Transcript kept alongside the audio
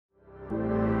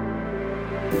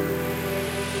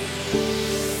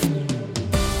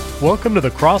Welcome to the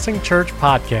Crossing Church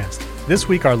Podcast. This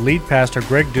week, our lead pastor,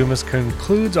 Greg Dumas,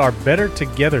 concludes our Better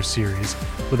Together series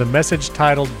with a message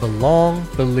titled Belong,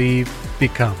 Believe,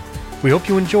 Become. We hope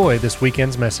you enjoy this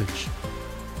weekend's message.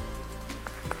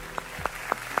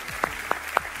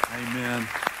 Amen.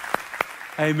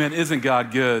 Amen. Isn't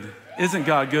God good? Isn't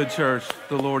God good, church?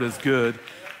 The Lord is good.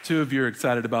 Two of you are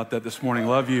excited about that this morning.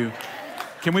 Love you.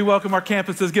 Can we welcome our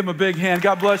campuses? Give them a big hand.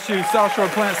 God bless you. South Shore,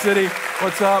 Plant City.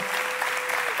 What's up?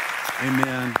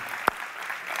 Amen.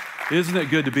 Isn't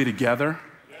it good to be together?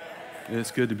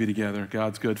 It's good to be together.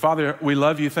 God's good. Father, we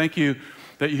love you. Thank you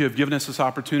that you have given us this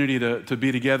opportunity to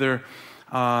be together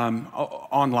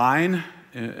online,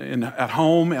 at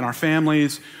home, in our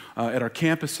families, at our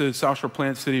campuses, South Shore,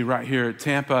 Plant City, right here at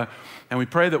Tampa. And we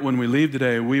pray that when we leave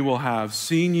today, we will have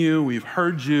seen you, we've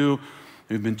heard you,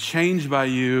 we've been changed by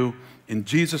you. In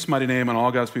Jesus' mighty name, and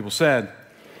all God's people said,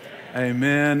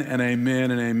 amen and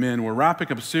amen and amen. We're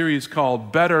wrapping up a series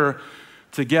called Better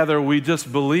Together. We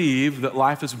just believe that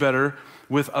life is better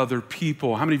with other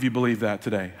people. How many of you believe that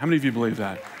today? How many of you believe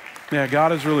that? Yeah,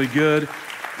 God is really good.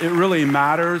 It really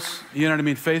matters. You know what I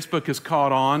mean? Facebook has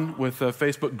caught on with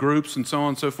Facebook groups and so on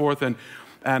and so forth. And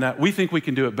we think we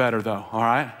can do it better, though, all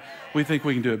right? We think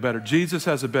we can do it better. Jesus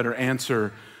has a better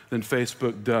answer than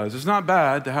Facebook does. It's not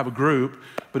bad to have a group,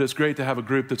 but it's great to have a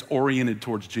group that's oriented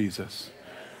towards Jesus,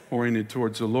 oriented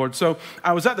towards the Lord. So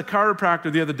I was at the chiropractor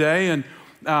the other day, and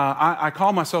I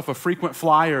call myself a frequent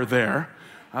flyer there.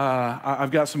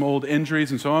 I've got some old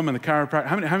injuries, and so I'm in the chiropractor.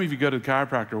 How many of you go to the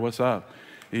chiropractor? What's up?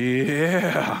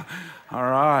 Yeah. All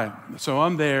right. So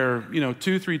I'm there,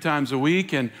 2-3 times a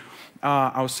week, and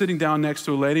I was sitting down next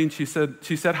to a lady, and she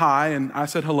said hi, and I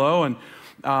said hello, and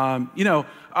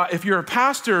if you're a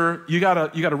pastor, you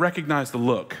gotta recognize the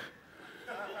look.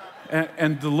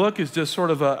 And the look is just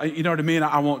sort of you know what I mean?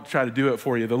 I won't try to do it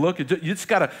for you. The look, you just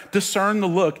got to discern the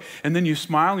look, and then you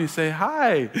smile and you say,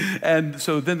 hi. And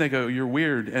so then they go, you're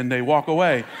weird, and they walk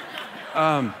away.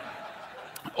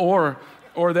 Or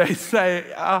they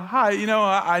say, hi,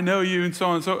 I know you, and so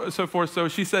on and so forth. So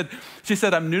she said,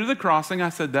 I'm new to the Crossing. I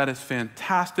said, that is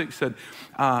fantastic. She said,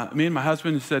 me and my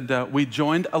husband said, we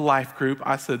joined a life group.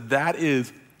 I said, that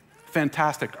is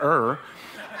fantastic.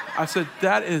 I said,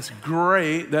 that is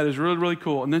great. That is really, really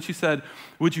cool. And then she said,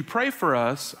 would you pray for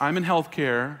us? I'm in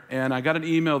healthcare, and I got an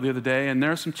email the other day, and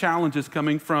there are some challenges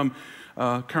coming from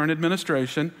current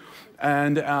administration,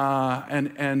 and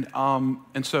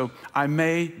so I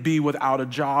may be without a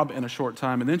job in a short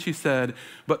time. And then she said,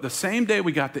 but the same day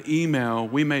we got the email,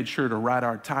 we made sure to write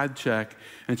our tithe check.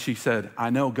 And she said, I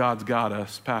know God's got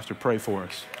us. Pastor, pray for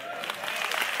us.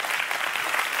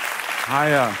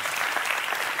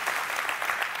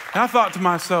 I thought to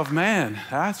myself, man,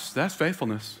 that's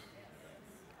faithfulness.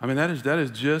 I mean, that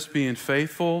is just being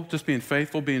faithful, being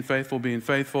faithful.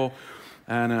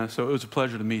 And so it was a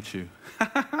pleasure to meet you.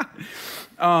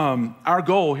 Our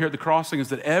goal here at the Crossing is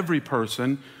that every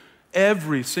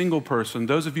single person,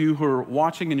 those of you who are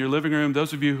watching in your living room,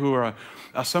 those of you who are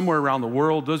somewhere around the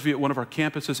world, those of you at one of our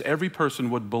campuses, every person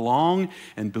would belong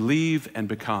and believe and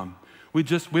become.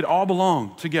 We'd all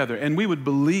belong together, and we would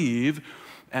believe,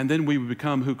 and then we would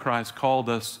become who Christ called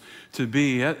us to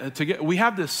be. We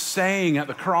have this saying at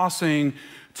the Crossing,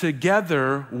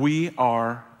 together we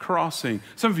are crossing.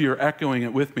 Some of you are echoing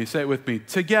it with me. Say it with me.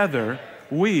 Together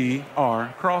we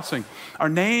are crossing. Our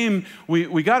name,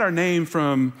 we got our name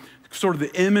from sort of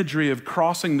the imagery of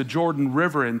crossing the Jordan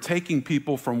River and taking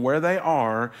people from where they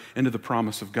are into the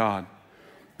promise of God.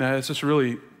 Now, it's just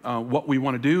really what we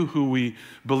want to do, who we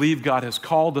believe God has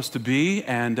called us to be.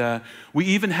 And we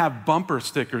even have bumper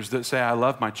stickers that say, I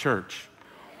love my church.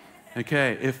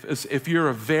 Okay, if you're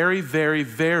a very, very,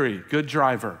 very good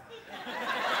driver,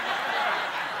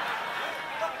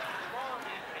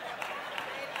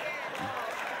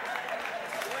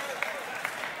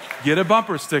 get a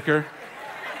bumper sticker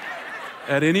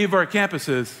at any of our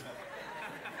campuses.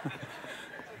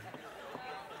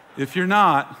 If you're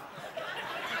not,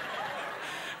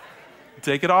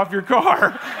 take it off your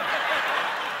car,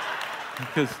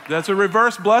 because that's a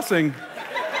reverse blessing.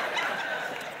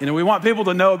 We want people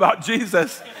to know about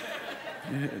Jesus,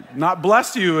 not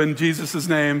bless you in Jesus'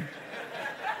 name.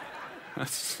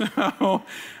 So,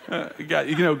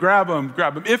 grab them.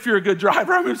 If you're a good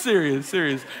driver, I'm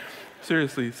seriously.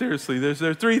 There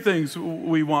are 3 things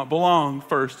we want. Belong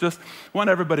first. Just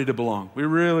want everybody to belong. We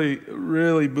really,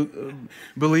 really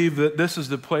believe that this is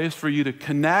the place for you to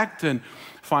connect and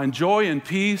find joy and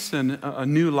peace and a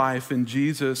new life in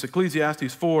Jesus.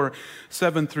 Ecclesiastes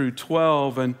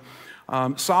 4:7-12. And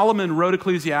Solomon wrote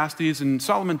Ecclesiastes, and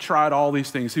Solomon tried all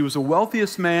these things. He was the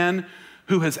wealthiest man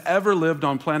who has ever lived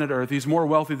on planet Earth. He's more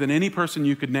wealthy than any person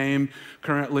you could name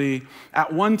currently.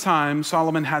 At one time,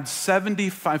 Solomon had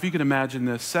 75, if you can imagine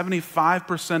this,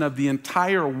 75% of the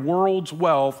entire world's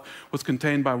wealth was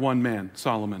contained by one man,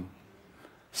 Solomon.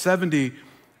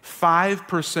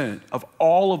 75% of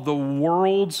all of the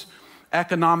world's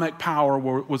economic power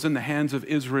was in the hands of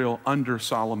Israel under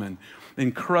Solomon.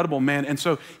 Incredible man. And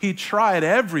so he tried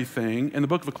everything in the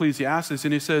book of Ecclesiastes,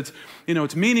 and he says,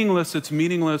 it's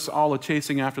meaningless, all a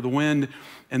chasing after the wind.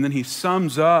 And then he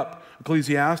sums up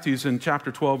Ecclesiastes in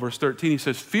chapter 12, verse 13. He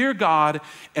says, fear God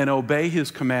and obey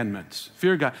his commandments.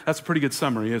 Fear God. That's a pretty good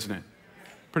summary, isn't it?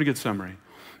 Pretty good summary.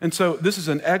 And so this is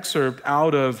an excerpt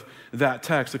out of that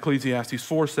text, Ecclesiastes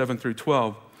 4, 7 through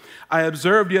 12. I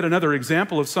observed yet another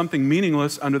example of something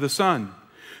meaningless under the sun.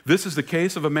 This is the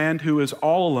case of a man who is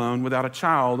all alone without a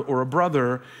child or a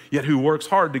brother, yet who works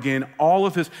hard to gain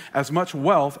as much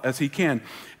wealth as he can.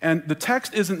 And the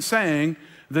text isn't saying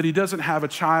that he doesn't have a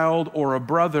child or a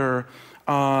brother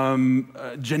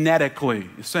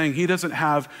genetically. It's saying he doesn't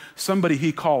have somebody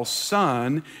he calls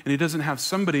son, and he doesn't have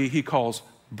somebody he calls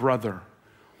brother.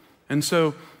 And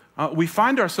so we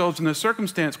find ourselves in this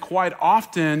circumstance quite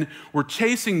often. We're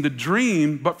chasing the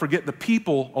dream, but forget the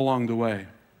people along the way.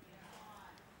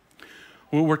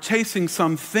 We're chasing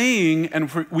something,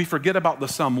 and we forget about the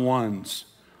someones.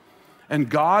 And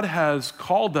God has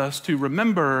called us to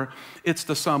remember it's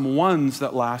the someones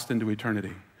that last into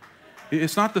eternity.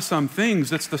 It's not the some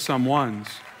things, it's the someones.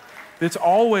 It's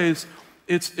always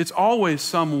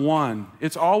someone.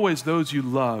 It's always those you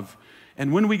love.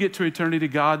 And when we get to eternity,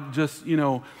 God just,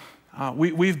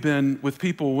 we've been with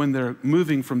people when they're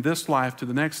moving from this life to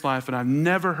the next life, and I've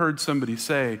never heard somebody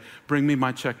say, bring me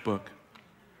my checkbook.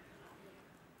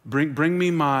 Bring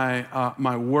me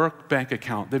my work bank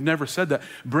account. They've never said that.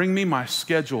 Bring me my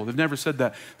schedule. They've never said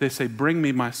that. They say, bring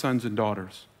me my sons and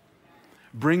daughters.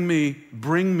 Bring me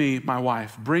my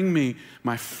wife. Bring me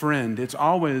my friend. It's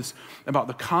always about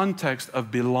the context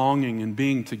of belonging and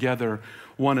being together.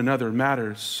 One another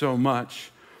matters so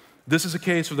much. This is a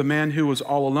case of the man who was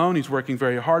all alone. He's working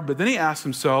very hard, but then he asks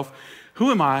himself, who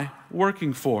am I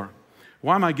working for?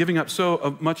 Why am I giving up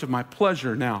so much of my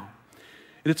pleasure now?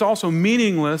 It's also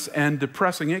meaningless and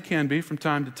depressing. It can be from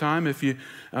time to time if you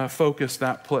focus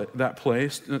that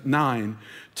place. 9,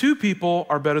 2 people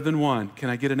are better than one. Can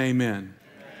I get an amen?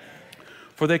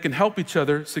 For they can help each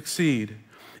other succeed.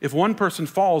 If one person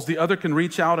falls, the other can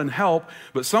reach out and help,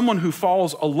 but someone who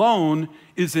falls alone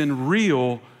is in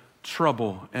real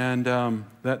trouble. And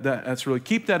that's really,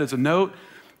 keep that as a note,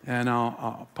 and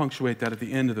I'll punctuate that at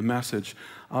the end of the message.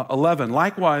 11,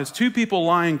 likewise, 2 people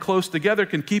lying close together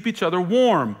can keep each other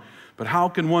warm, but how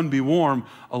can one be warm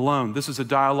alone? This is a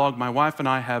dialogue my wife and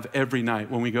I have every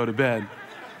night when we go to bed.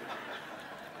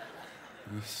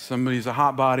 Somebody's a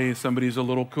hot body, somebody's a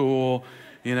little cool,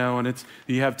 and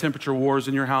you have temperature wars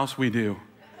in your house. We do.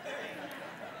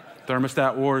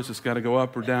 Thermostat wars, it's got to go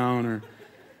up or down. Or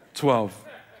 12.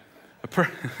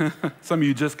 Some of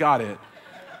you just got it.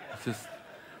 It's just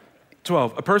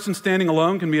 12. A person standing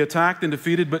alone can be attacked and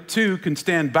defeated, but 2 can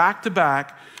stand back to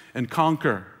back and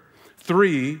conquer.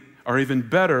 3 are even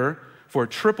better, for a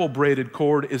triple braided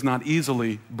cord is not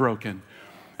easily broken.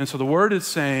 And so the word is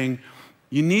saying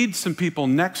you need some people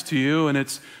next to you, and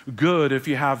it's good if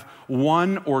you have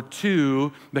 1 or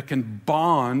 2 that can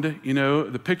bond.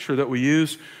 The picture that we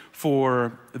use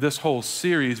for this whole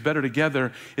series, Better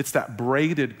Together, it's that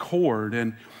braided cord.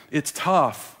 And it's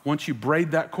tough. Once you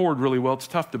braid that cord really well, it's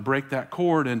tough to break that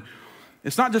cord. And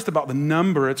it's not just about the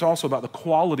number, it's also about the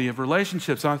quality of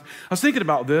relationships. I was thinking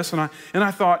about this, and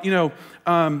I thought,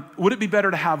 would it be better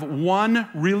to have one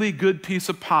really good piece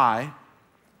of pie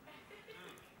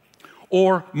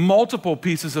or multiple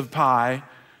pieces of pie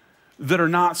that are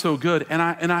not so good? And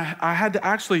I had to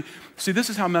actually, see, this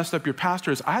is how messed up your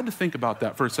pastor is. I had to think about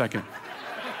that for a second.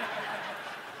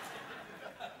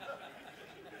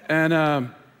 And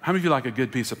how many of you like a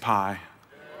good piece of pie?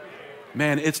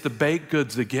 Man, it's the baked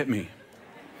goods that get me.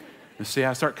 You see,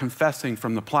 I start confessing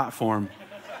from the platform.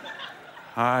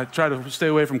 I try to stay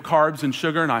away from carbs and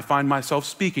sugar, and I find myself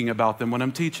speaking about them when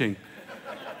I'm teaching.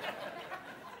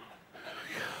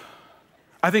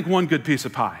 I think one good piece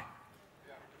of pie.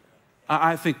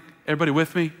 I think, everybody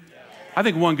with me? I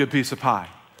think one good piece of pie.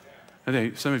 I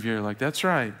think some of you are like, that's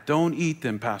right. Don't eat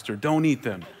them, Pastor. Don't eat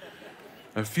them.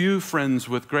 A few friends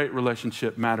with great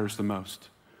relationship matters the most.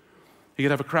 You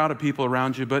could have a crowd of people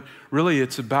around you, but really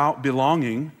it's about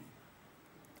belonging.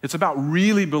 It's about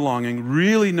really belonging,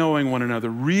 really knowing one another,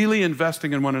 really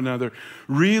investing in one another,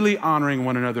 really honoring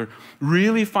one another,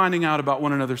 really finding out about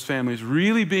one another's families,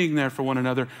 really being there for one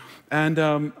another. And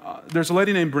there's a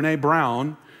lady named Brene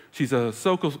Brown She's a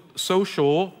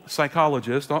social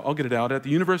psychologist. I'll get it out. At the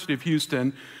University of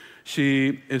Houston,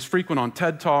 she is frequent on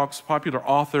TED Talks, popular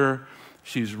author.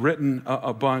 She's written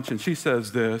a bunch, and she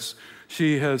says this.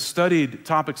 She has studied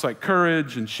topics like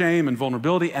courage and shame and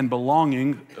vulnerability and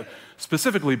belonging,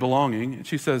 specifically belonging. And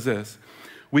she says this: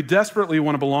 we desperately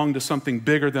want to belong to something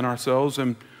bigger than ourselves,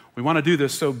 and we want to do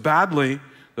this so badly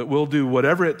that we'll do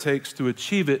whatever it takes to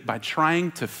achieve it by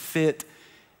trying to fit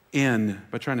in,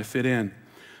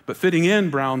 But fitting in,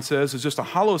 Brown says, is just a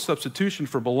hollow substitution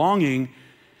for belonging,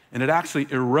 and it actually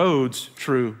erodes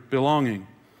true belonging.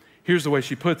 Here's the way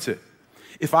she puts it.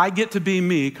 If I get to be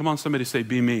me, come on, somebody say,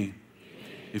 be me.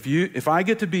 If I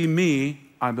get to be me,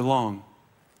 I belong.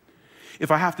 If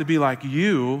I have to be like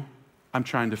you, I'm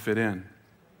trying to fit in.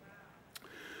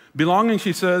 Belonging,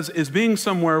 she says, is being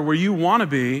somewhere where you want to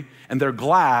be, and they're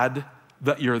glad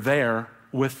that you're there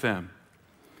with them.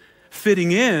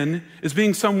 Fitting in is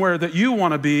being somewhere that you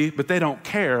want to be, but they don't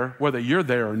care whether you're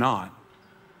there or not.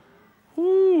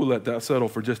 Ooh, let that settle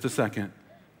for just a second.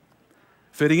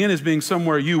 Fitting in is being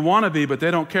somewhere you want to be, but they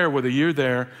don't care whether you're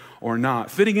there or not.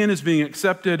 Fitting in is being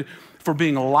accepted for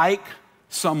being like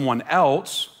someone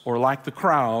else or like the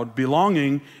crowd.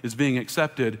 Belonging is being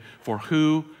accepted for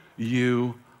who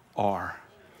you are.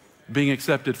 Being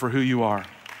accepted for who you are.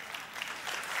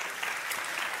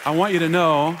 I want you to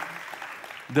know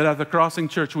that at the Crossing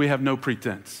Church, we have no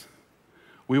pretense.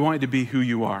 We want you to be who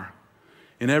you are.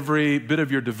 In every bit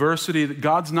of your diversity,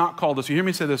 God's not called us. You hear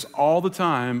me say this all the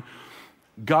time.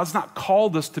 God's not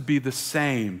called us to be the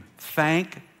same.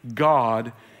 Thank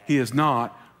God He has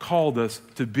not called us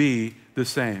to be the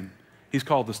same. He's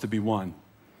called us to be one.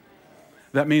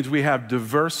 That means we have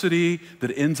diversity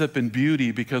that ends up in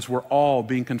beauty because we're all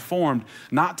being conformed,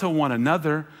 not to one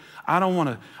another. I don't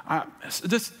want to,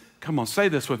 just come on, say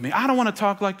this with me. I don't want to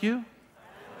talk like you.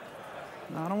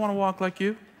 I don't want to walk like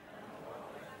you.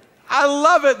 I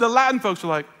love it. The Latin folks are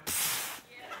like,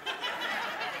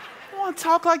 I want to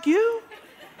talk like you.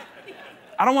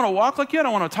 I don't want to walk like you. I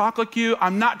don't want to talk like you.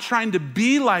 I'm not trying to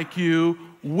be like you.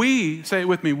 We, say it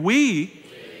with me, we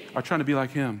are trying to be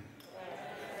like Him.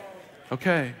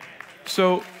 Okay,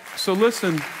 so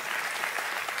listen,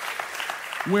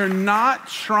 we're not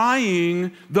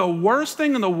trying. The worst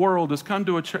thing in the world is to come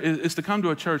to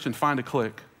a church and find a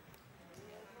clique.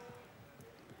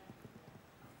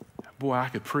 Boy, I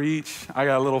could preach. I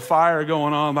got a little fire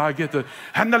going on. I get the,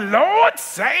 and the Lord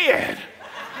said,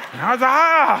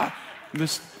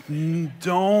 just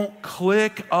don't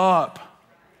click up.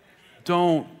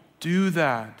 Don't do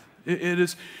that.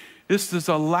 This is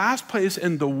the last place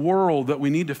in the world that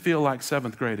we need to feel like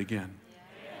seventh grade again.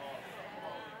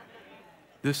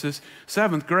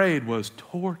 Seventh grade was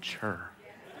torture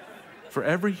for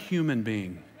every human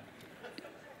being.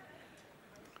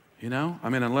 You know, I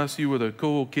mean, unless you were the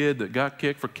cool kid that got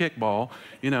kicked for kickball,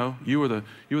 you were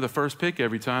the first pick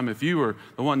every time. If you were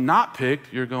the one not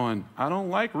picked, you're going, I don't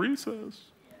like recess.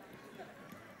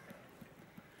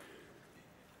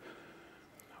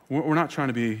 We're not trying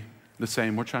to be the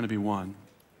same. We're trying to be one.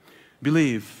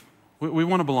 Believe. We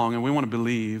want to belong and we want to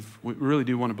believe. We really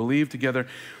do want to believe together.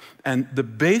 And the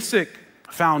basic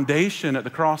foundation at the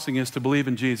Crossing is to believe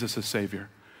in Jesus as Savior.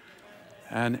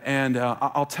 And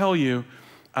I'll tell you,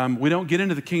 we don't get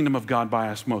into the kingdom of God by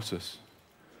osmosis.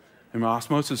 And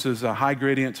osmosis is a high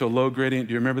gradient to a low gradient.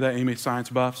 Do you remember that, any science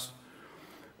buffs?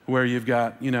 Where you've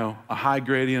got, a high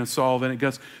gradient of solvent. It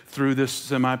goes through this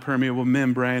semi-permeable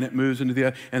membrane. It moves into the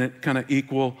other, and it kind of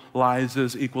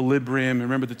equalizes, equilibrium.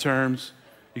 Remember the terms?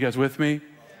 You guys with me?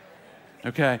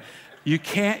 Okay. You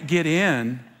can't get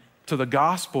in to the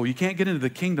gospel. You can't get into the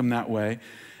kingdom that way.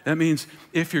 That means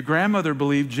if your grandmother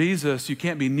believed Jesus, you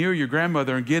can't be near your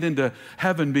grandmother and get into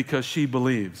heaven because she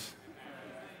believes.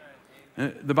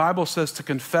 The Bible says to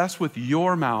confess with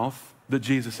your mouth that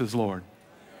Jesus is Lord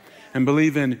and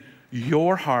believe in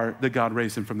your heart that God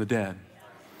raised Him from the dead.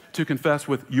 To confess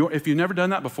with if you've never done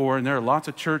that before, and there are lots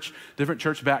of different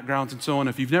church backgrounds and so on,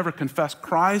 if you've never confessed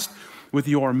Christ with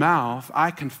your mouth, I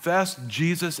confess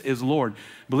Jesus is Lord.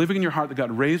 Believing in your heart that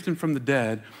God raised Him from the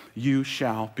dead, you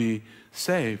shall be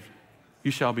saved.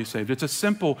 You shall be saved. It's a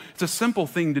simple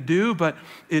thing to do, but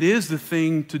it is the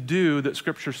thing to do that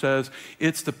Scripture says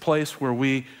it's the place where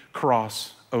we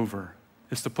cross over.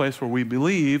 It's the place where we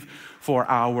believe for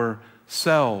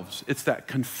ourselves. It's that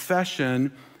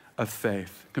confession of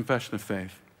faith. Confession of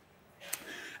faith.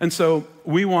 And so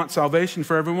we want salvation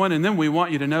for everyone, and then we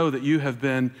want you to know that you have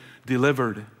been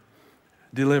delivered.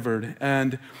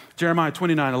 And Jeremiah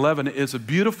 29:11 is a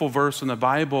beautiful verse in the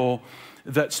Bible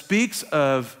that speaks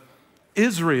of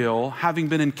Israel having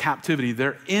been in captivity.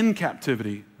 They're in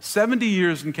captivity, 70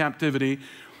 years in captivity.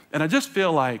 And I just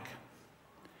feel like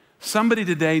somebody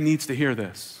today needs to hear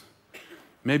this.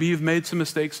 Maybe you've made some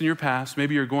mistakes in your past.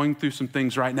 Maybe you're going through some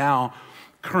things right now,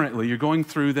 currently. You're going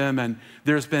through them and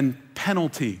there's been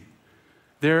penalty.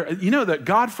 You know that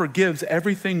God forgives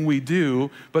everything we do,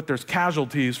 but there's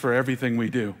casualties for everything we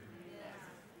do.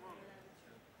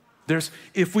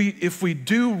 If we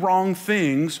do wrong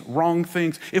things,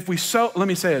 if we sow, let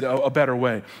me say it a better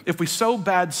way. If we sow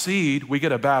bad seed, we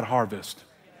get a bad harvest.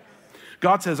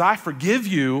 God says, I forgive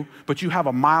you, but you have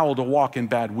a mile to walk in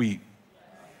bad wheat.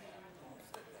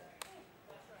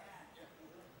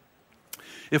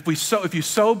 If you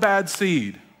sow bad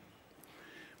seed,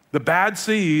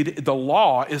 the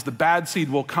law is the bad seed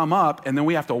will come up, and then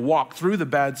we have to walk through the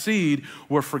bad seed.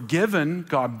 We're forgiven.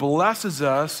 God blesses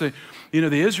us. You know,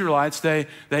 the Israelites, they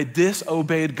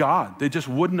disobeyed God. They just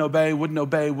wouldn't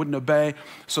obey.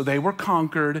 So they were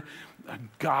conquered.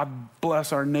 God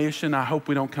bless our nation. I hope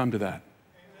we don't come to that.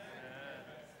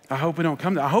 I hope we don't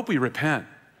come to that. I hope we repent.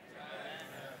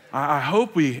 I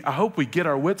hope we get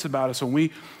our wits about us and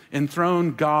we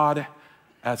enthrone God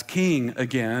as King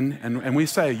again, and we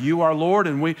say, you are Lord,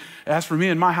 and as for me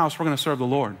and my house, we're going to serve the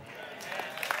Lord.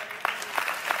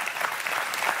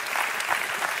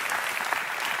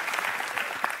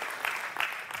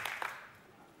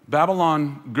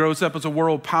 Babylon grows up as a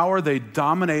world power. They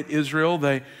dominate Israel.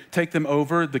 They take them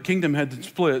over. The kingdom had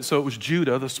split, so it was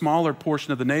Judah, the smaller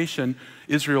portion of the nation.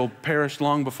 Israel perished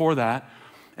long before that.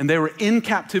 And they were in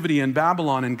captivity in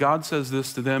Babylon, and God says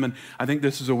this to them, and I think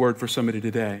this is a word for somebody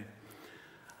today.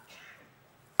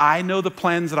 I know the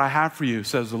plans that I have for you,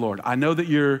 says the Lord. I know that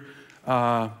you're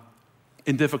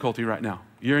in difficulty right now.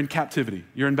 You're in captivity.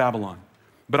 You're in Babylon.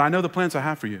 But I know the plans I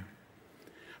have for you.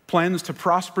 Plans to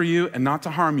prosper you and not to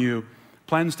harm you.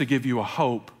 Plans to give you a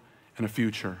hope and a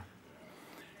future.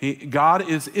 God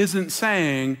isn't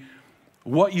saying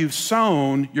what you've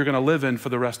sown, you're going to live in for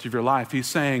the rest of your life. He's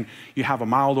saying you have a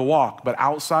mile to walk, but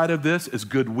outside of this is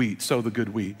good wheat. Sow the good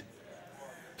wheat.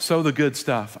 Sow the good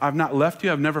stuff. I've not left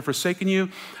you. I've never forsaken you.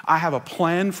 I have a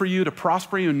plan for you to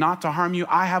prosper you, not to harm you.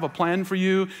 I have a plan for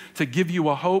you to give you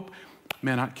a hope.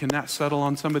 Man, can that settle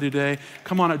on somebody today?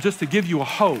 Come on, just to give you a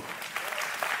hope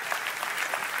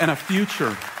and a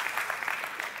future.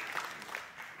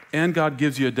 And God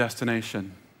gives you a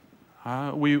destination.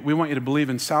 We want you to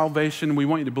believe in salvation. We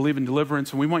want you to believe in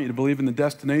deliverance. And we want you to believe in the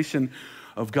destination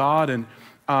of God. And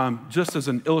just as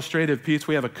an illustrative piece,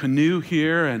 we have a canoe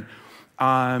here. And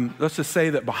let's just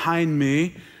say that behind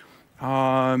me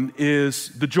is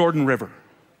the Jordan River.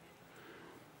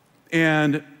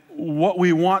 And what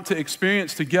we want to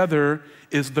experience together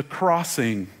is the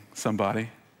crossing, somebody.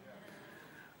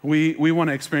 We want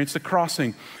to experience the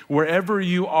crossing. Wherever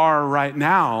you are right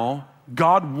now,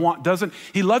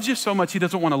 He loves you so much, He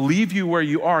doesn't want to leave you where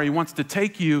you are. He wants to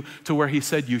take you to where He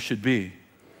said you should be.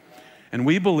 And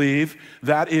we believe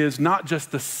that is not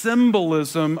just the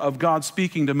symbolism of God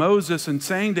speaking to Moses and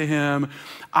saying to him,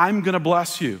 I'm going to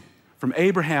bless you. From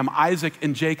Abraham, Isaac,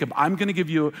 and Jacob, I'm going to give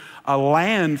you a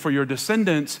land for your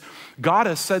descendants. God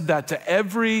has said that to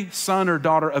every son or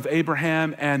daughter of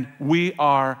Abraham, and we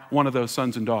are one of those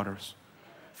sons and daughters.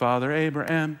 Father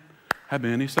Abraham had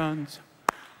many sons.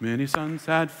 Many sons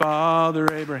had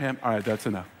Father Abraham. All right, that's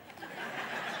enough.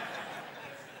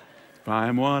 I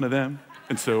am one of them.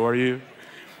 And so are you.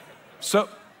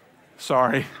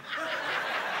 Sorry.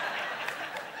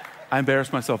 I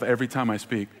embarrass myself every time I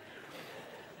speak.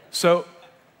 So,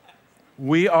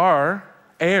 we are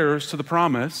heirs to the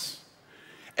promise,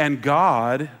 and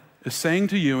God is saying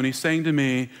to you, and He's saying to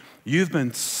me, you've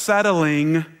been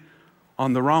settling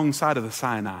on the wrong side of the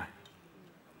Sinai.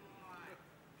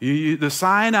 The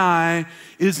Sinai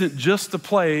isn't just the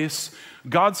place.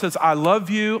 God says, I love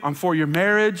you, I'm for your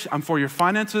marriage, I'm for your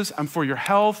finances, I'm for your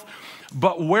health.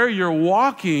 But where you're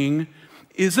walking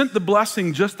isn't the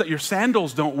blessing just that your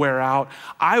sandals don't wear out.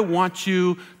 I want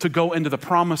you to go into the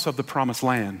promise of the promised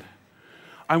land.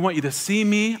 I want you to see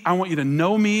me. I want you to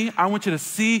know me. I want you to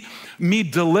see me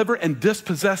deliver and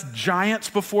dispossess giants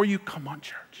before you. Come on,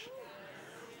 church.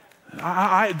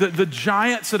 The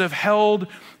giants that have held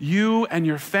you and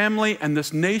your family and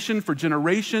this nation for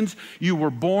generations, you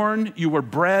were born, you were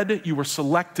bred, you were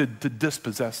selected to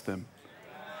dispossess them.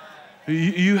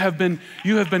 You have been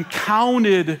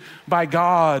counted by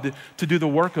God to do the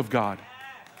work of God.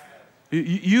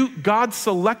 God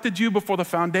selected you before the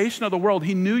foundation of the world.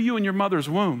 He knew you in your mother's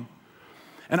womb.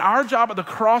 And our job at the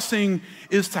crossing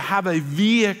is to have a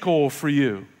vehicle for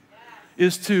you,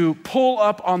 is to pull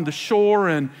up on the shore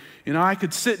and, I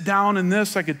could sit down in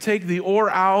this, I could take the oar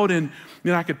out and,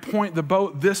 I could point the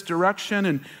boat this direction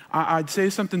and I'd say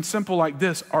something simple like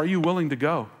this: are you willing to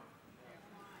go?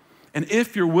 And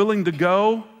if you're willing to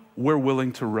go, we're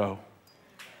willing to row.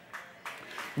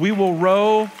 We will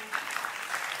row.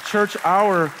 Church,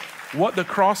 what the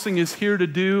crossing is here to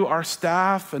do, our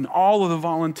staff and all of the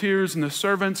volunteers and the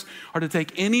servants are to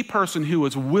take any person who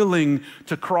is willing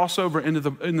to cross over into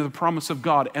the promise of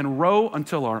God and row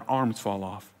until our arms fall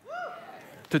off.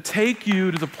 To take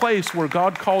you to the place where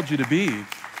God called you to be.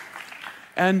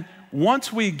 And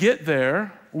once we get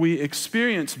there, we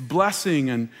experience blessing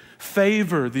and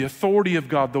favor, the authority of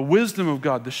God, the wisdom of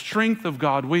God, the strength of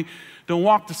God. We don't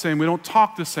walk the same. We don't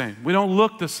talk the same. We don't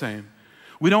look the same.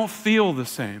 We don't feel the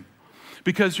same.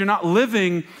 Because you're not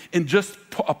living in just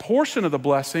a portion of the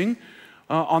blessing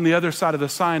on the other side of the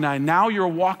Sinai. Now you're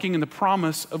walking in the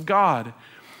promise of God.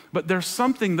 But there's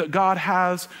something that God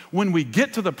has when we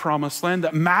get to the promised land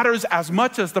that matters as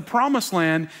much as the promised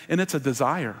land, and it's a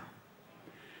desire.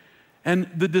 And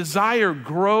the desire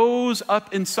grows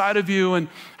up inside of you. And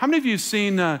how many of you have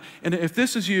seen, and if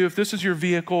this is you, if this is your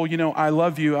vehicle, I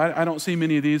love you. I don't see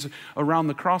many of these around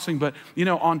the crossing, but you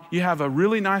have a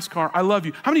really nice car. I love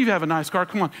you. How many of you have a nice car?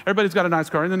 Come on. Everybody's got a nice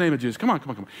car in the name of Jesus. Come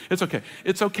on. It's okay.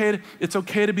 It's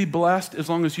okay to be blessed as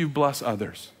long as you bless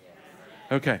others.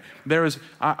 Okay,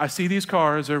 I see these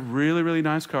cars, they're really, really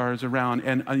nice cars around,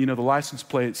 and the license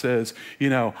plate says,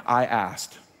 I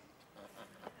asked.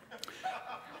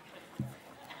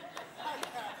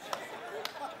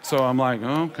 So I'm like,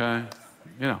 okay,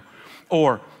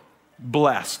 or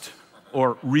blessed,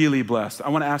 or really blessed. I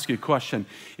want to ask you a question.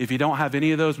 If you don't have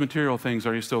any of those material things,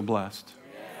 are you still blessed?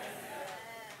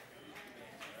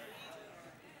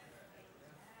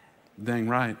 Dang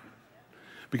right.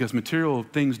 Because material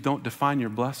things don't define your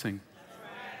blessing.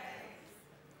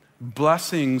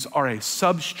 Blessings are a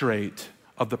substrate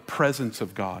of the presence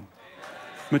of God.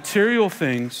 Material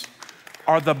things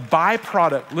are the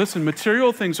byproduct. Listen,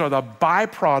 material things are the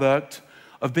byproduct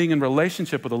of being in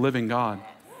relationship with a living God.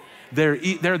 They're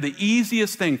the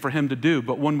easiest thing for him to do,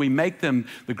 but when we make them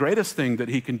the greatest thing that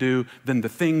he can do, then the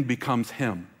thing becomes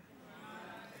him.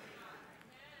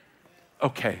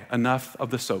 Okay, enough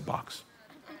of the soapbox.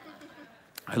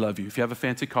 I love you. If you have a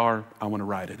fancy car, I want to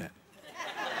ride in it.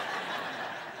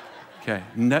 Okay,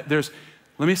 let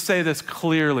me say this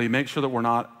clearly. Make sure that we're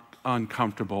not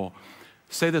uncomfortable.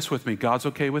 Say this with me. God's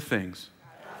okay with things.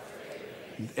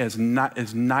 As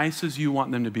nice as you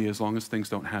want them to be, as long as things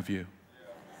don't have you.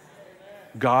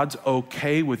 God's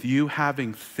okay with you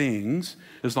having things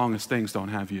as long as things don't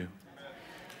have you.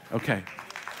 Okay.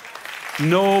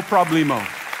 No problemo.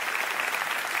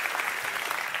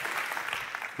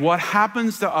 What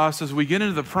happens to us as we get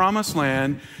into the promised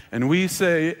land and we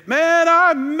say, man,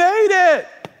 I made it.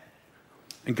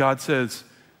 And God says,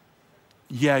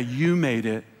 yeah, you made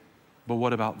it, but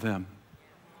what about them?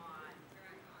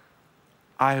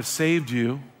 I have saved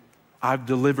you. I've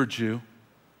delivered you.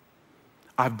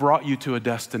 I've brought you to a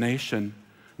destination.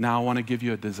 Now I want to give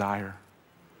you a desire.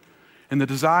 And the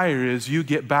desire is you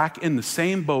get back in the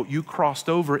same boat you crossed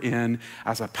over in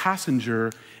as a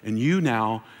passenger, and you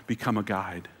now become a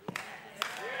guide.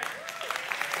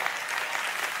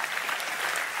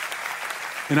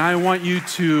 And I want you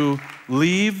to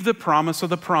leave the promise of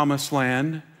the promised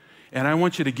land, and I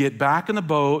want you to get back in the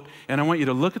boat, and I want you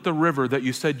to look at the river that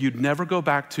you said you'd never go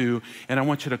back to, and I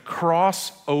want you to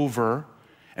cross over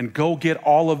and go get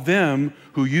all of them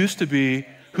who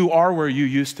are where you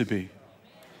used to be.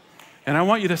 And I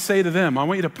want you to say to them, I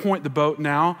want you to point the boat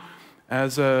now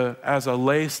as a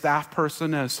lay staff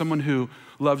person, as someone who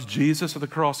loves Jesus at the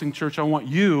Crossing Church. I want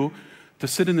you to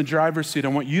sit in the driver's seat. I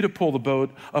want you to pull the boat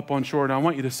up on shore, and I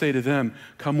want you to say to them,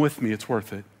 come with me, it's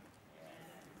worth it.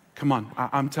 Come on,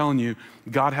 I'm telling you,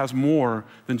 God has more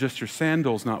than just your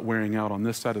sandals not wearing out on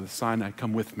this side of the Sinai.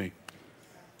 Come with me.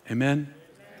 Amen?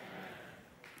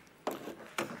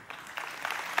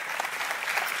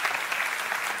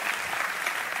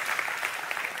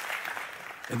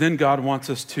 And then God wants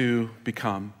us to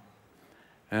become.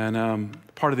 And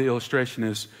part of the illustration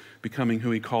is becoming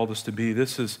who he called us to be.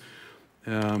 This is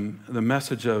the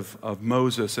message of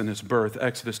Moses and his birth,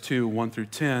 Exodus 2, 1 through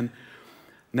 10.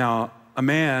 Now, a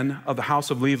man of the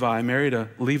house of Levi married a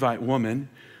Levite woman.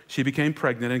 She became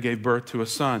pregnant and gave birth to a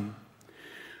son.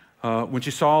 When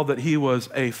she saw that he was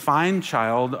a fine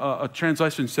child, a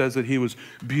translation says that he was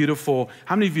beautiful.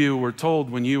 How many of you were told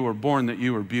when you were born that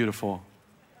you were beautiful?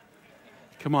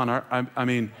 Come on, I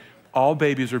mean, all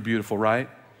babies are beautiful, right?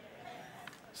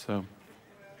 So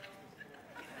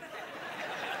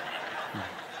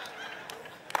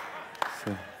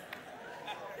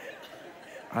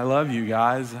I love you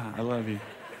guys. I love you.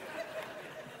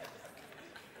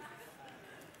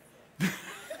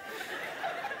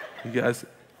 You guys,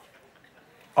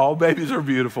 all babies are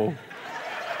beautiful.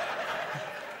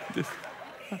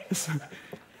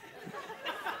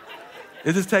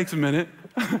 It just takes a minute.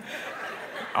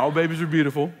 All babies are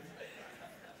beautiful.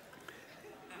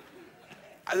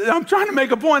 I'm trying to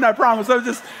make a point, I promise.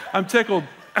 I'm tickled.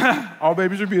 All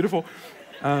babies are beautiful.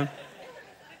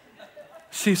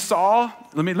 She saw,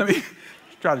 let me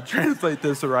try to translate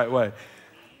this the right way.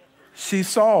 She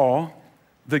saw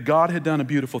that God had done a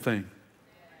beautiful thing.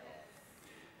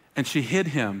 And she hid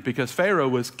him because Pharaoh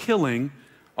was killing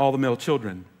all the male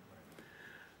children.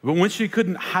 But when she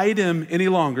couldn't hide him any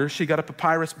longer, she got a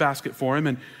papyrus basket for him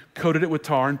and coated it with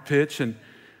tar and pitch. And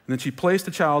then she placed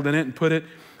the child in it and put it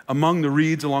among the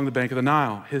reeds along the bank of the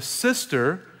Nile. His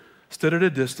sister stood at a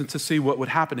distance to see what would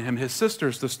happen to him. His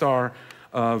sister's the star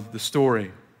of the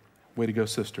story. Way to go,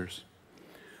 sisters.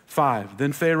 5,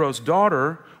 then Pharaoh's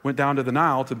daughter went down to the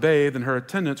Nile to bathe, and her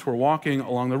attendants were walking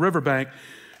along the riverbank.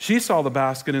 She saw the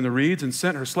basket in the reeds and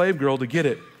sent her slave girl to get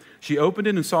it. She opened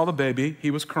it and saw the baby.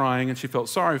 He was crying, and she felt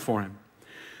sorry for him.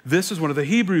 This is one of the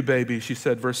Hebrew babies, she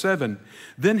said, verse 7.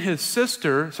 Then his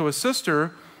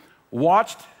sister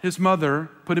watched his mother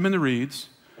put him in the reeds.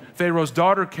 Pharaoh's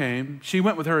daughter came. She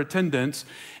went with her attendants,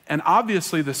 and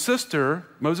obviously the sister,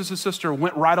 Moses' sister,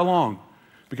 went right along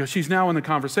because she's now in the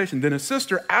conversation. Then his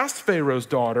sister asked Pharaoh's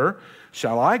daughter,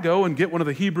 shall I go and get one of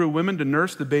the Hebrew women to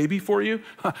nurse the baby for you?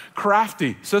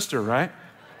 Crafty sister, right?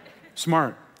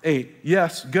 Smart. 8,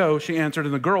 yes, go, she answered,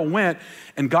 and the girl went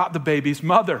and got the baby's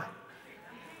mother.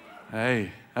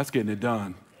 Hey, that's getting it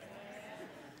done.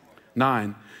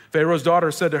 9, Pharaoh's daughter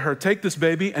said to her, take this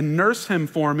baby and nurse him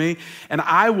for me, and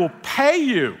I will pay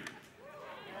you.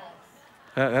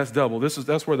 That's double.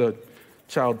 That's where the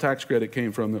child tax credit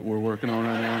came from that we're working on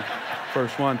right now.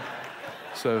 First one.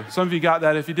 So some of you got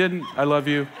that. If you didn't, I love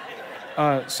you.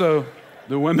 So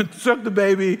the women took the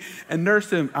baby and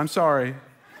nursed him. I'm sorry.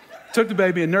 Took the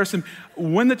baby and nursed him.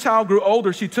 When the child grew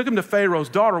older, she took him to Pharaoh's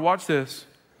daughter. Watch this.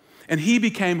 And he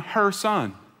became her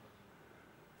son.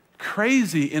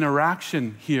 Crazy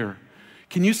interaction here.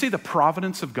 Can you see the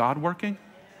providence of God working?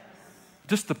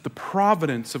 Just the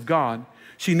providence of God.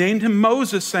 She named him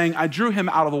Moses, saying, I drew him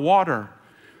out of the water.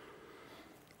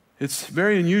 It's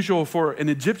very unusual for an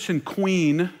Egyptian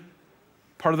queen,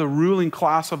 part of the ruling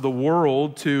class of the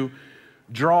world, to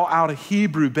draw out a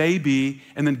Hebrew baby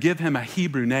and then give him a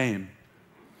Hebrew name.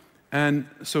 And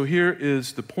so here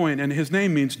is the point. And his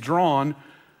name means drawn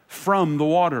from the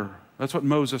water. That's what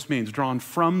Moses means, drawn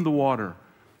from the water,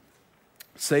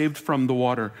 saved from the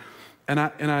water. And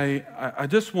I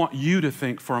just want you to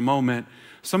think for a moment,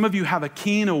 some of you have a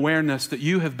keen awareness that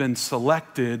you have been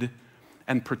selected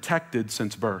and protected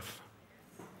since birth.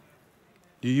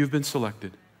 You've been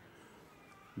selected.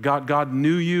 God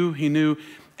knew you, he knew,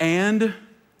 and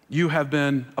you have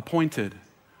been appointed.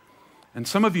 And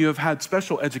some of you have had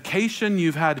special education.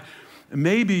 You've had,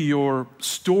 maybe your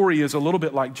story is a little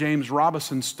bit like James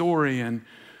Robinson's story. And,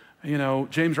 you know,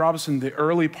 James Robinson, the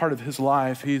early part of his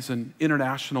life, he's an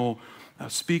international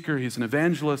speaker. He's an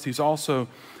evangelist. He's also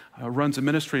runs a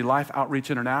ministry, Life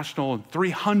Outreach International, and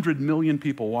 300 million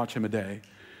people watch him a day.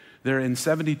 They're in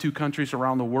 72 countries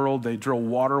around the world. They drill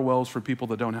water wells for people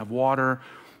that don't have water.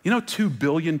 You know, 2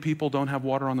 billion people don't have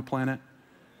water on the planet.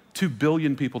 2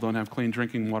 billion people don't have clean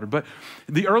drinking water. But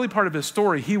the early part of his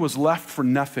story, he was left for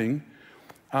nothing.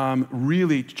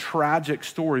 Really tragic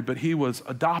story, but he was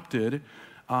adopted,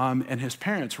 and his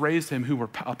parents raised him, who were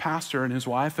a pastor and his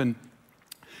wife, and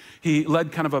he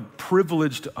led kind of a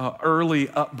privileged early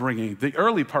upbringing. The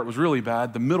early part was really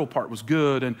bad. The middle part was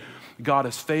good, and God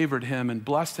has favored him and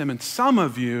blessed him. And some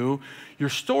of you, your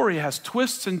story has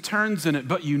twists and turns in it,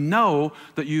 but you know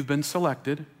that you've been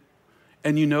selected,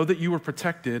 and you know that you were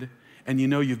protected, and you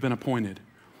know you've been appointed.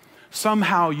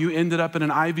 Somehow you ended up in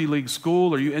an Ivy League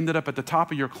school, or you ended up at the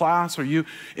top of your class, or you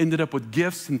ended up with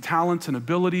gifts and talents and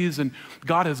abilities, and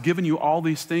God has given you all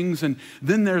these things. And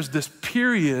then there's this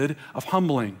period of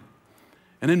humbling.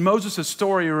 And in Moses'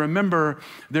 story, remember,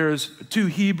 there's 2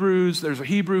 Hebrews. There's a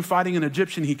Hebrew fighting an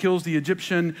Egyptian. He kills the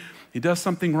Egyptian. He does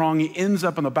something wrong. He ends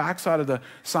up on the backside of the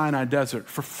Sinai desert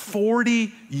for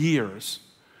 40 years.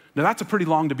 Now, that's a pretty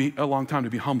long time to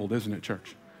be humbled, isn't it,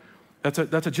 church? That's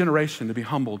a generation to be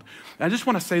humbled. And I just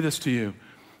want to say this to you.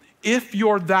 If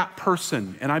you're that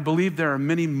person, and I believe there are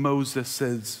many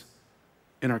Moseses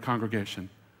in our congregation,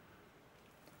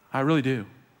 I really do.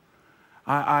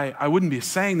 I wouldn't be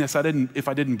saying this if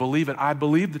I didn't believe it. I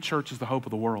believe the church is the hope of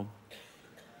the world.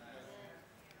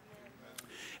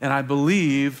 And I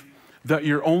believe that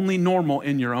you're only normal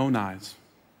in your own eyes.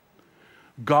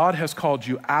 God has called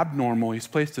you abnormal. He's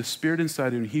placed His Spirit inside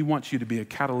of you, and He wants you to be a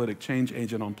catalytic change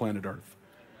agent on planet Earth.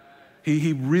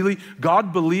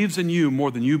 God believes in you more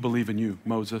than you believe in you,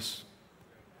 Moses.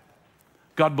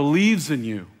 God believes in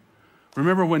you.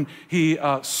 Remember when he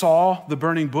saw the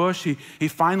burning bush, he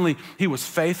was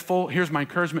faithful. Here's my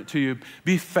encouragement to you.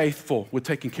 Be faithful with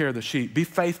taking care of the sheep. Be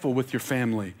faithful with your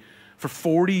family. For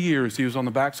 40 years, he was on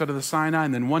the backside of the Sinai,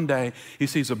 and then one day he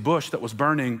sees a bush that was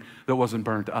burning that wasn't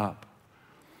burnt up.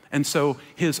 And so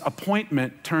his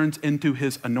appointment turns into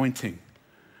his anointing.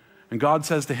 And God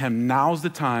says to him, now's the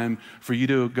time for you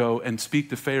to go and speak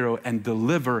to Pharaoh and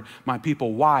deliver my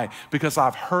people. Why? Because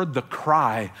I've heard the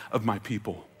cry of my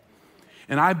people.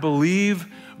 And I believe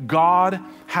God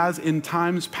has in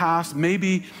times past,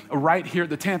 maybe right here at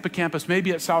the Tampa campus,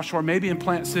 maybe at South Shore, maybe in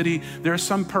Plant City, there's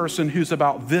some person who's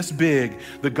about this big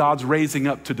that God's raising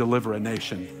up to deliver a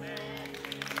nation.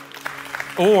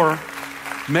 Or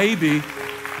maybe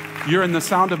you're in the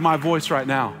sound of my voice right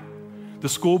now. The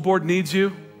school board needs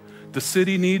you. The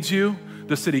city needs you.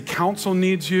 The city council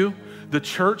needs you. The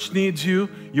church needs you.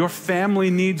 Your family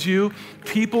needs you.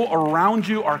 People around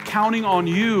you are counting on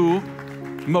you,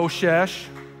 Moshesh,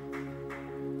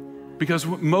 because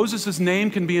Moses'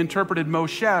 name can be interpreted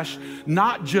Moshesh,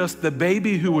 not just the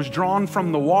baby who was drawn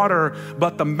from the water,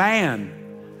 but the man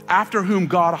after whom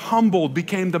God humbled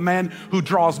became the man who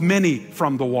draws many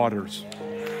from the waters.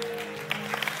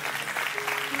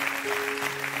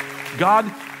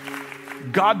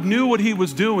 God knew what he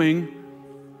was doing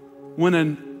when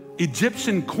an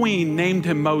Egyptian queen named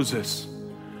him Moses.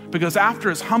 Because after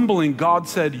his humbling, God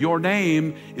said, your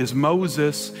name is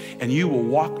Moses, and you will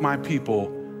walk my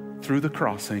people through the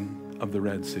crossing of the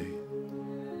Red Sea.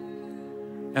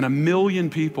 And 1 million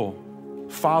people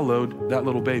followed that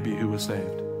little baby who was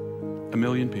saved. 1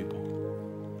 million people.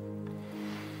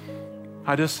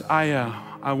 I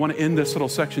want to end this little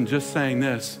section just saying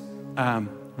this.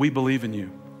 We believe in you.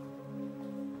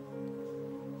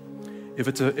 If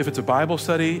it's a Bible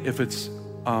study, if it's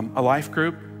a life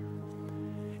group,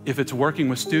 if it's working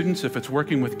with students, if it's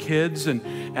working with kids,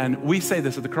 and we say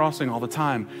this at the Crossing all the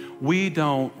time,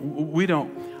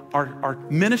 our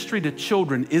ministry to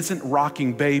children isn't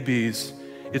rocking babies,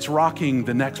 it's rocking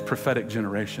the next prophetic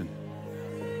generation.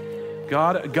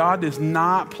 God is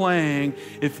not playing.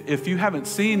 If you haven't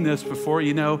seen this before,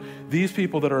 you know, these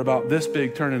people that are about this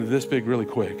big turn into this big really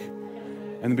quick.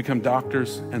 And they become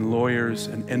doctors and lawyers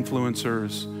and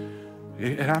influencers.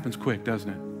 It happens quick, doesn't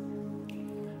it?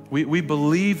 We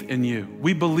believe in you.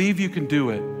 We believe you can do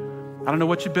it. I don't know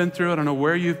what you've been through. I don't know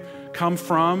where you've come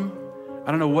from. I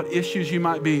don't know what issues you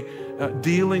might be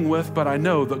dealing with, but I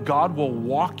know that God will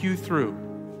walk you through.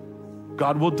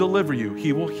 God will deliver you.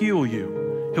 He will heal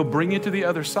you. He'll bring you to the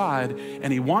other side,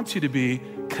 and he wants you to be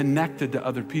connected to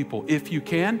other people. If you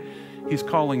can, he's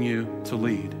calling you to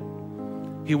lead.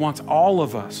 He wants all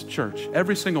of us, church,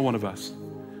 every single one of us,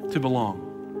 to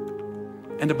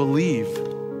belong and to believe,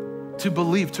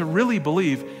 to really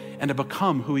believe, and to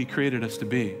become who he created us to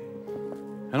be.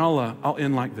 And I'll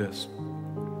end like this.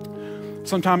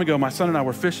 Some time ago, my son and I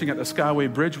were fishing at the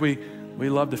Skyway Bridge. We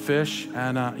love to fish,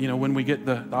 and when we get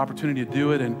the opportunity to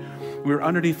do it, and we were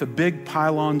underneath the big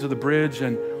pylons of the bridge,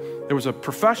 and there was a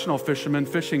professional fisherman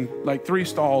fishing like 3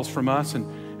 stalls from us,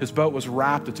 and his boat was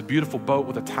wrapped. It's a beautiful boat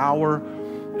with a tower,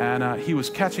 and he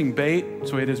was catching bait,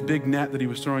 so he had his big net that he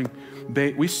was throwing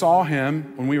bait. We saw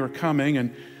him when we were coming,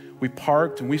 and we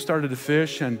parked, and we started to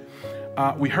fish, and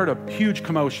we heard a huge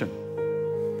commotion,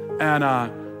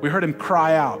 and we heard him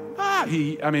cry out.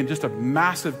 Just a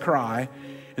massive cry,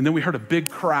 and then we heard a big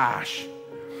crash,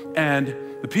 and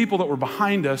the people that were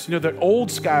behind us, the old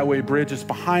Skyway Bridge is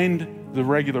behind the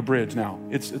regular bridge now.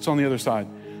 It's on the other side.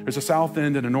 There's a south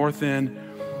end and a north end,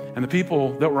 and the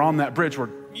people that were on that bridge were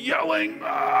yelling.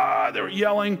 They were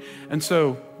yelling, and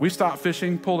so we stopped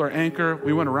fishing, pulled our anchor,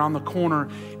 we went around the corner,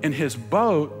 and his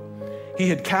boat,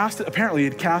 apparently he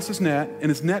had cast his net, and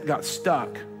his net got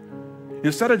stuck.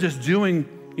 Instead of just doing,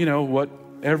 what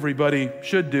everybody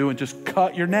should do and just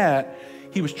cut your net,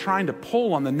 he was trying to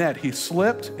pull on the net. He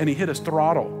slipped and he hit his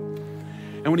throttle.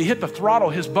 And when he hit the throttle,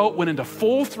 his boat went into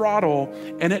full throttle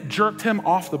and it jerked him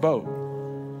off the boat.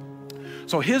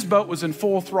 So his boat was in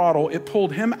full throttle. It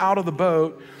pulled him out of the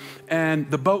boat, and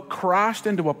the boat crashed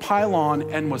into a pylon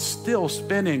and was still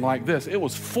spinning like this. It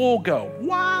was full go.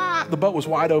 Wah! The boat was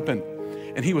wide open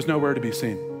and he was nowhere to be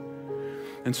seen.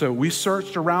 And so we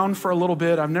searched around for a little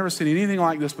bit. I've never seen anything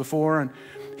like this before. And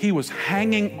he was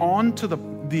hanging on to the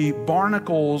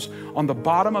barnacles on the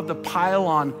bottom of the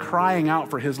pylon, crying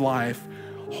out for his life,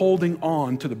 holding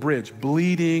on to the bridge,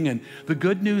 bleeding. And the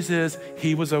good news is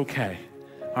he was okay.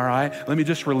 All right? Let me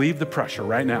just relieve the pressure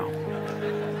right now.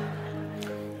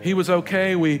 He was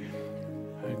okay. We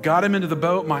got him into the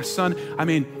boat. My son,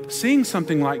 seeing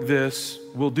something like this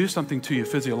will do something to you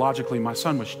physiologically. My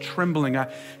son was trembling.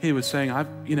 He was saying,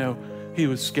 He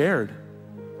was scared.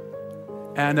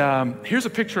 And here's a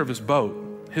picture of his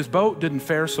boat. His boat didn't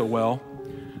fare so well.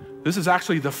 This is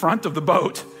actually the front of the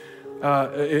boat.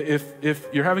 If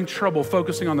you're having trouble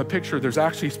focusing on the picture, there's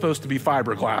actually supposed to be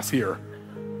fiberglass here.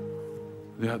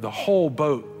 The whole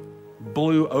boat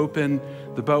blew open.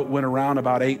 The boat went around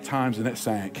about 8 times and it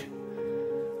sank.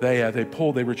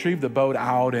 They retrieved the boat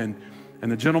out, and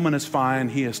the gentleman is fine.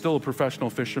 He is still a professional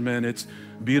fisherman. It's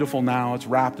beautiful now. It's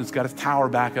wrapped. It's got its tower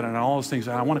back in it and all those things.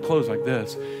 And I want to close like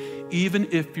this. Even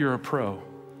if you're a pro,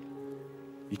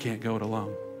 you can't go it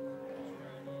alone.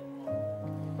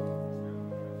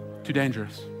 Too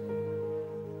dangerous.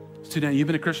 It's too dangerous. You've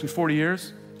been a Christian 40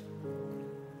 years?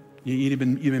 You've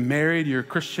been married, you're a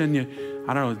Christian,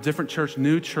 I don't know, different church,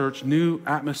 new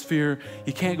atmosphere.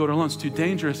 You can't go it alone. It's too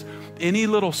dangerous. Any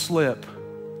little slip,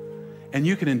 and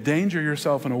you can endanger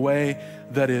yourself in a way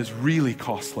that is really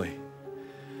costly.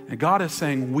 And God is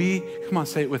saying, come on,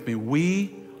 say it with me,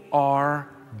 we are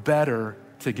better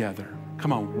together.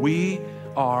 Come on, we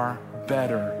are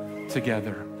better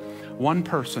together. One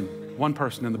person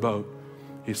in the boat,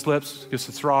 he slips, gets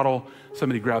the throttle,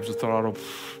 somebody grabs the throttle,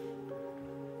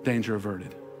 danger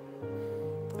averted.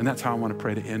 And that's how I want to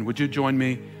pray to end. Would you join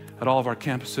me at all of our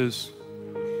campuses?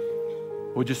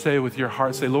 Would you say with your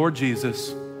heart, say, Lord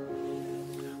Jesus,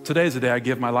 today is the day I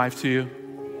give my life to you.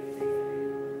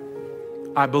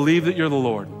 I believe that you're the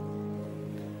Lord,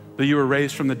 that you were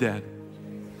raised from the dead.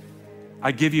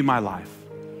 I give you my life.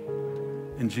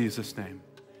 In Jesus' name.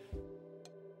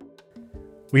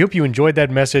 We hope you enjoyed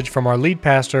that message from our lead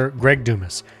pastor, Greg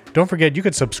Dumas. Don't forget, you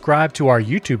can subscribe to our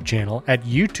YouTube channel at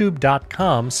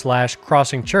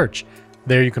youtube.com/crossingchurch.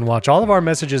 There you can watch all of our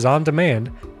messages on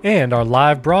demand and our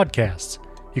live broadcasts.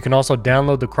 You can also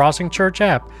download the Crossing Church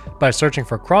app by searching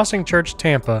for Crossing Church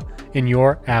Tampa in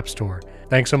your app store.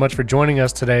 Thanks so much for joining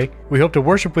us today. We hope to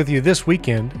worship with you this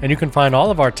weekend, and you can find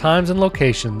all of our times and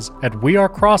locations at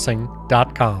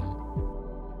wearecrossing.com.